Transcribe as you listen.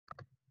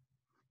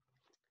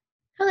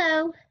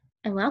Hello,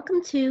 and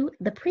welcome to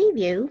the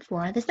preview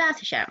for the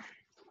Sassy Show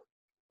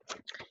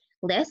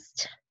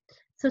list.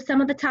 So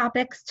some of the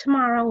topics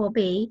tomorrow will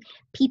be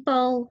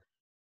people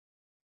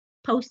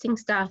posting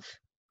stuff,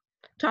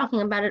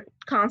 talking about it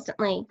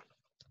constantly,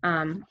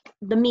 the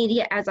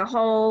media as a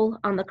whole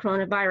on the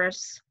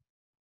coronavirus,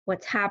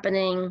 what's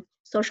happening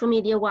social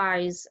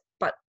media-wise,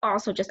 but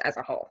also just as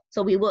a whole.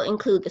 So we will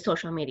include the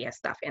social media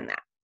stuff in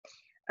that.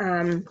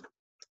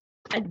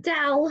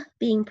 Adele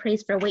being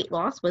praised for weight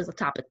loss was a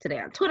topic today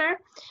on Twitter,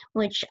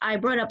 which I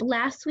brought up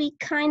last week,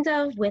 kind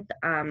of, with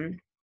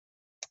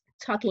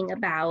talking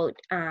about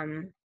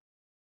how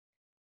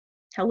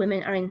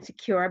women are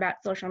insecure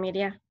about social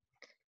media.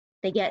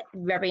 They get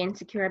very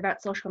insecure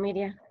about social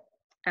media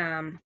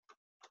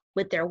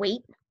with their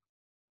weight,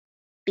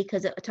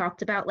 because it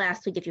talked about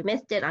last week. If you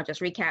missed it, I'll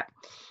just recap.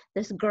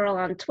 This girl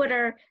on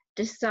Twitter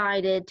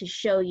decided to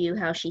show you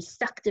how she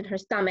sucked in her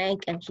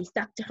stomach and she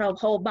sucked her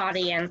whole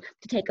body and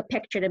to take a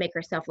picture to make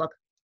herself look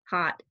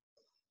hot.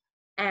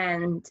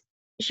 And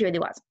she really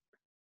was.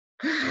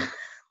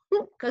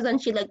 Because then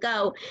she let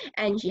go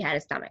and she had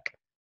a stomach.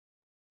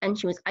 And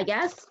she was, I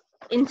guess,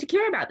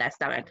 insecure about that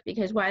stomach,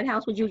 because why the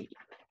hell would you,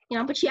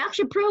 but she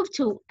actually proved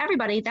to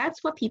everybody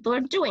that's what people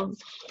are doing.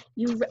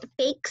 You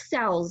fake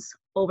sells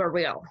over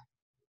real.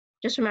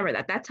 Just remember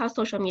that. That's how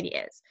social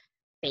media is.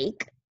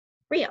 Fake,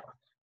 real.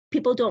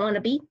 People don't want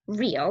to be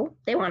real.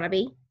 They want to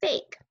be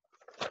fake.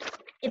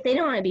 If they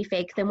don't want to be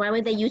fake, then why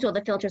would they use all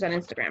the filters on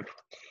Instagram?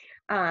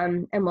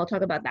 And we'll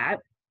talk about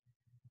that.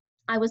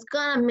 I was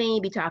going to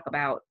maybe talk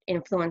about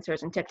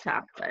influencers and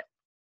TikTok, but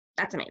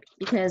that's a maybe.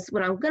 Because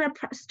what I'm going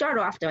to start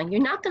off doing,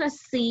 you're not going to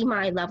see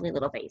my lovely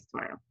little face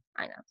tomorrow.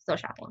 I know, so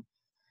shocking.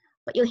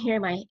 But you'll hear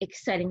my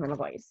exciting little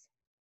voice.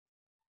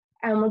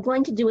 And we're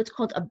going to do what's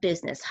called a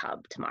business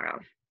hub tomorrow.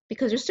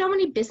 Because there's so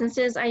many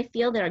businesses, I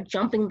feel, that are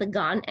jumping the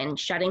gun and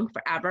shutting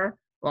forever.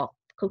 Well,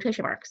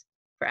 quotation marks,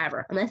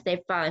 forever. Unless they're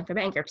filing for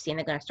bankruptcy and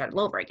they're going to start all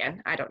over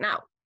again. I don't know.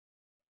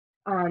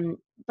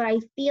 But I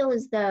feel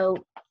as though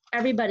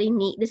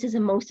this is the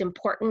most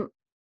important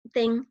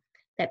thing,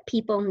 that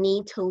people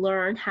need to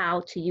learn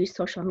how to use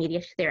social media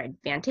to their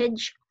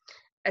advantage,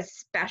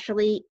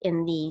 especially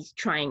in these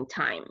trying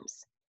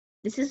times.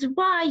 This is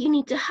why you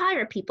need to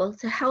hire people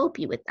to help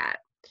you with that.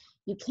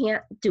 You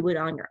can't do it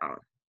on your own.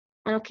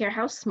 I don't care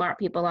how smart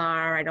people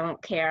are. I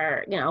don't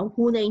care,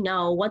 who they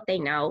know, what they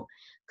know,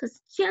 because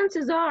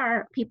chances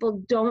are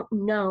people don't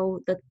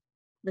know the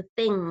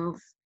things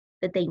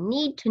that they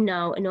need to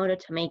know in order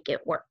to make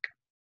it work.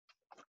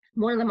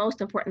 One of the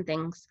most important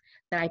things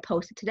that I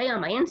posted today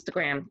on my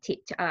Instagram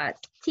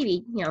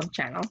TV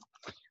channel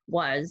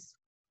was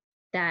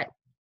that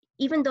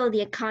even though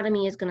the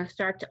economy is going to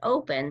start to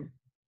open,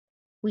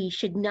 we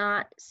should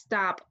not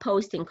stop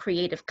posting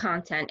creative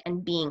content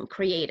and being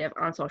creative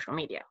on social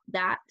media.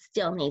 That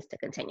still needs to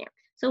continue.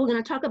 So we're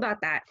going to talk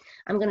about that.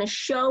 I'm going to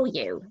show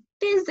you,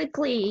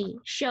 physically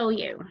show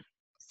you,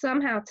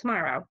 somehow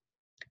tomorrow,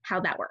 how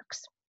that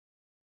works.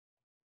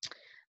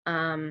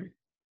 That's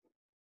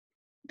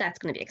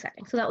going to be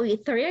exciting. So that will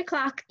be 3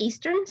 o'clock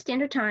Eastern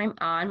Standard Time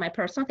on my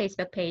personal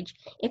Facebook page.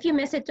 If you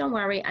miss it, don't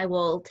worry. I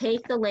will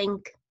take the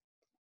link.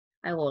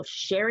 I will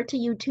share it to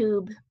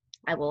YouTube.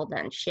 I will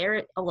then share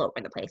it all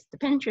over the place, to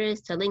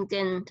Pinterest, to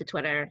LinkedIn, to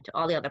Twitter, to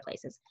all the other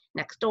places.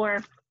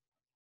 Nextdoor,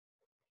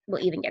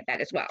 we'll even get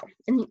that as well.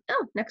 And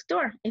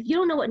Nextdoor. If you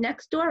don't know what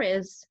Nextdoor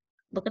is,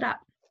 look it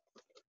up.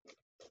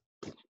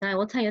 And I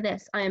will tell you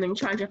this, I am in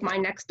charge of my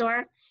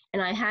Nextdoor,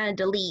 and I had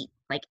to delete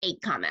like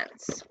 8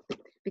 comments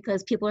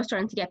because people are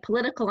starting to get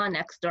political on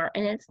Nextdoor,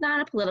 and it's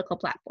not a political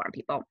platform,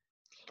 people.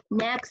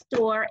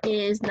 Nextdoor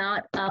is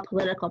not a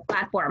political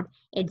platform.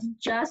 It's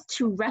just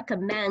to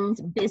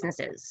recommend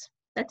businesses.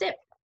 That's it.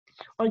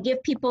 Or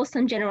give people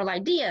some general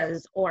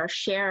ideas, or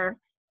share,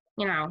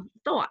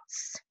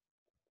 thoughts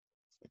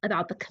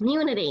about the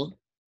community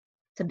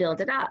to build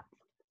it up.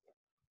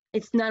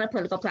 It's not a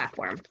political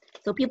platform.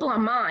 So people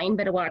on mine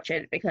better watch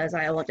it, because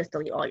I will just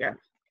delete all your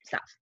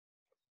stuff.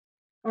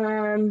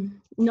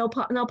 No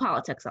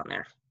politics on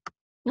there.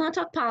 You want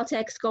to talk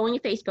politics, go on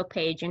your Facebook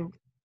page and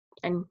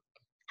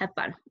have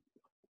fun.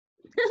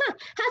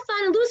 Have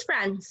fun and lose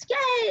friends.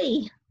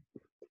 Yay!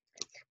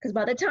 Because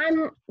by the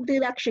time the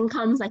election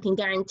comes, I can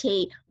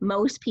guarantee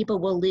most people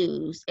will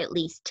lose at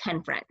least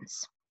 10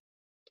 friends.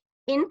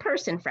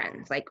 In-person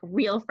friends, like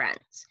real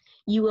friends.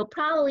 You will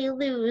probably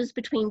lose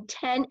between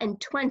 10 and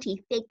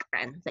 20 fake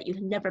friends that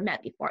you've never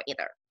met before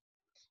either,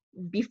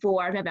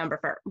 before November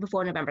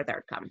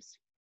 3rd comes.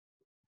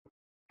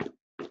 I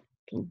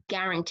can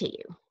guarantee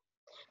you.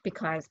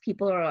 Because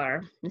people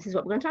this is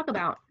what we're going to talk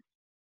about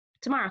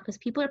tomorrow, because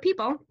people are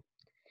people.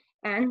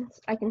 And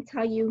I can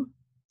tell you,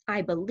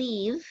 I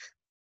believe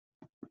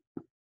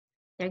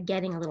they're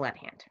getting a little out of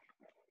hand.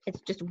 It's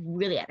just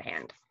really out of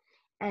hand.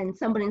 And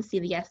someone in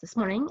CVS this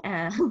morning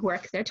who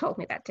works there told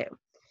me that too.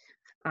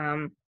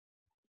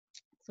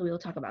 So we will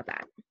talk about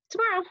that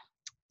tomorrow,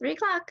 3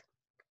 o'clock.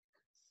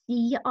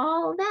 See you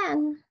all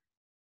then.